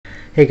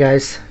Hey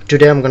guys,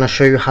 today I'm gonna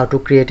show you how to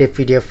create a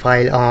PDF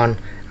file on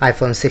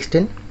iPhone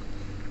 16.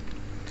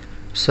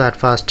 So at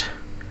first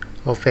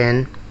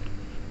open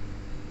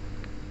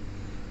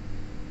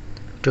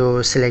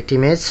to select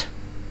image,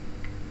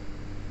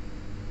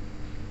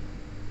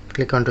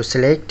 click on to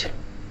select,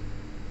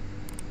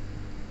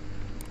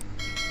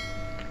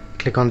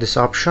 click on this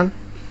option,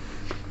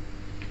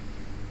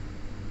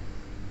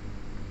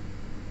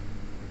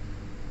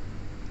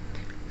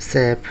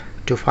 save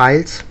to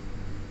files,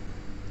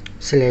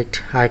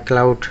 select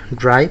iCloud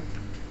Drive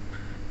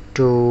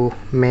to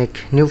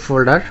make new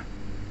folder,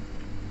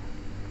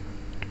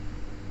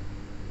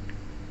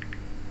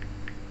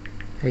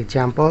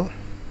 example,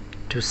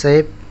 to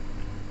save,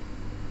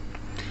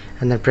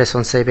 and then press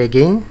on save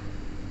again.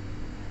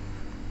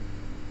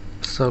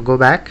 So go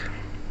back,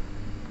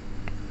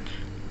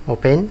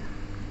 open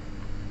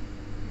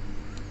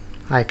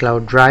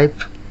iCloud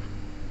Drive,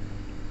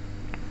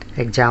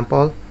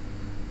 example,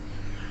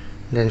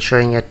 then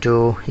showing it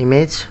to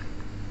image,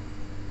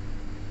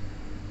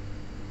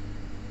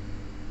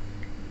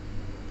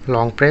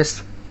 long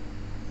press,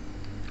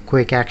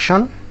 quick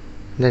action,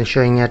 then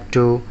showing it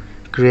to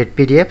create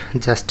PDF,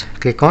 just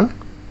click on.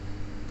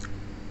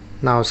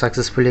 Now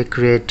successfully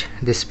create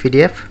this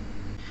PDF.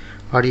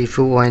 Or if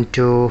you want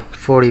to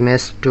 4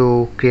 image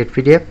to create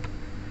PDF,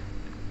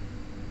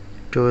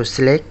 to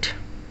select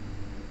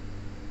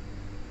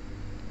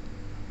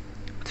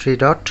 3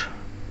 dot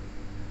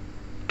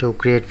to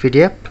create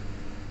PDF.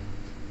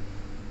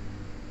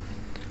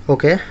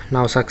 Okay,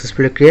 now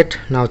successfully create.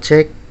 Now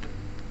check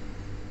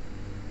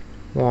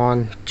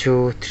 1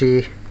 2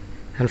 3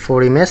 and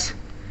 4 images.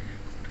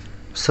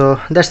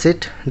 So that's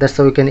it. That's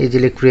how we can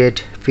easily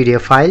create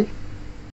PDF file.